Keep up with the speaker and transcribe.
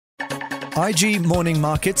IG Morning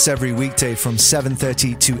Markets every weekday from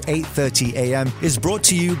 7:30 to 8:30 a.m. is brought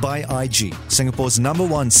to you by IG, Singapore's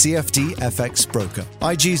 #1 CFD FX broker.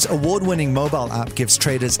 IG's award-winning mobile app gives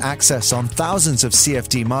traders access on thousands of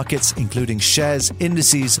CFD markets, including shares,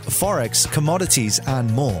 indices, forex, commodities, and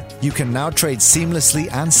more. You can now trade seamlessly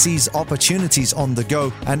and seize opportunities on the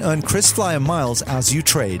go and earn KrisFlyer miles as you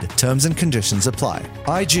trade. Terms and conditions apply.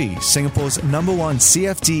 IG, Singapore's #1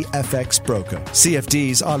 CFD FX broker.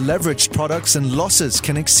 CFDs are leveraged products and losses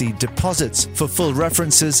can exceed deposits. For full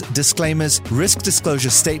references, disclaimers, risk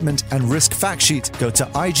disclosure statement, and risk fact sheet, go to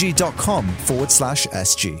ig.com/SG.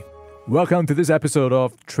 Welcome to this episode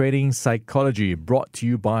of Trading Psychology, brought to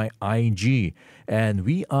you by IG. And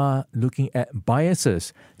we are looking at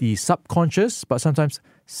biases, the subconscious but sometimes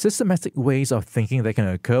systematic ways of thinking that can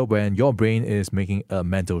occur when your brain is making a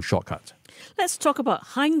mental shortcut. Let's talk about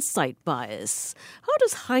hindsight bias. How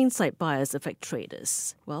does hindsight bias affect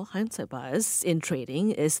traders? Well, hindsight bias in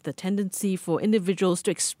trading is the tendency for individuals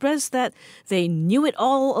to express that they knew it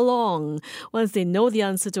all along once they know the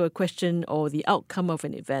answer to a question or the outcome of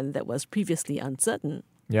an event that was previously uncertain.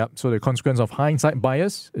 Yeah, so the consequence of hindsight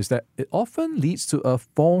bias is that it often leads to a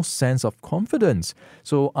false sense of confidence.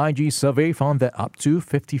 So IG's survey found that up to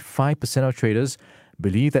 55% of traders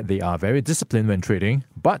believe that they are very disciplined when trading,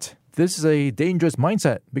 but this is a dangerous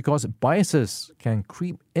mindset because biases can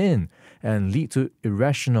creep in and lead to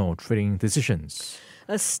irrational trading decisions.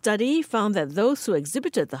 A study found that those who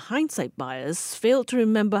exhibited the hindsight bias failed to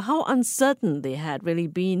remember how uncertain they had really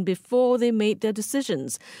been before they made their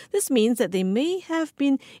decisions. This means that they may have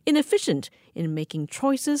been inefficient in making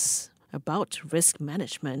choices about risk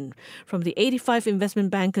management. From the 85 investment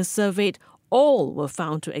bankers surveyed, all were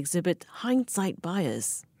found to exhibit hindsight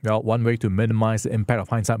bias. Well, one way to minimize the impact of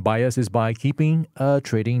hindsight bias is by keeping a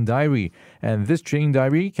trading diary. And this trading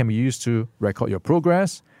diary can be used to record your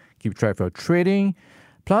progress, keep track of your trading,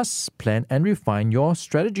 plus plan and refine your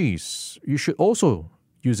strategies. You should also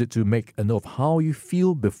use it to make a note of how you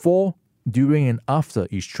feel before, during, and after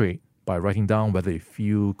each trade by writing down whether you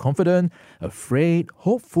feel confident, afraid,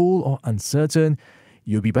 hopeful, or uncertain.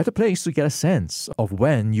 You'll be better placed to get a sense of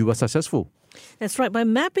when you were successful. That's right. By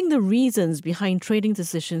mapping the reasons behind trading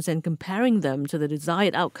decisions and comparing them to the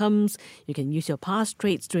desired outcomes, you can use your past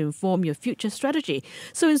trades to inform your future strategy.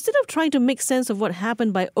 So instead of trying to make sense of what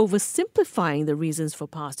happened by oversimplifying the reasons for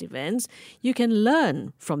past events, you can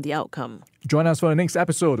learn from the outcome. Join us for the next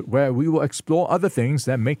episode where we will explore other things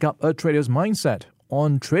that make up a trader's mindset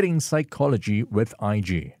on Trading Psychology with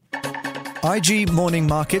IG. IG Morning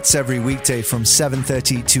Markets every weekday from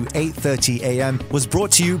 7:30 to 8:30 a.m. was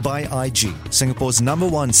brought to you by IG, Singapore's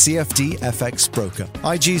 #1 CFD FX broker.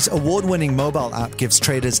 IG's award-winning mobile app gives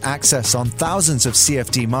traders access on thousands of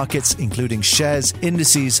CFD markets, including shares,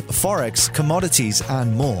 indices, forex, commodities,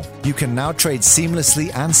 and more. You can now trade seamlessly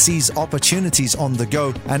and seize opportunities on the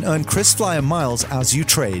go and earn KrisFlyer miles as you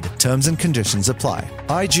trade. Terms and conditions apply.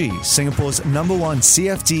 IG, Singapore's #1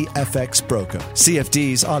 CFD FX broker.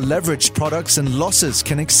 CFDs are leveraged products and losses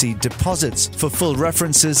can exceed deposits. For full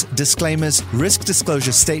references, disclaimers, risk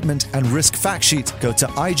disclosure statement, and risk fact sheet, go to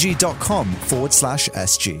ig.com/SG.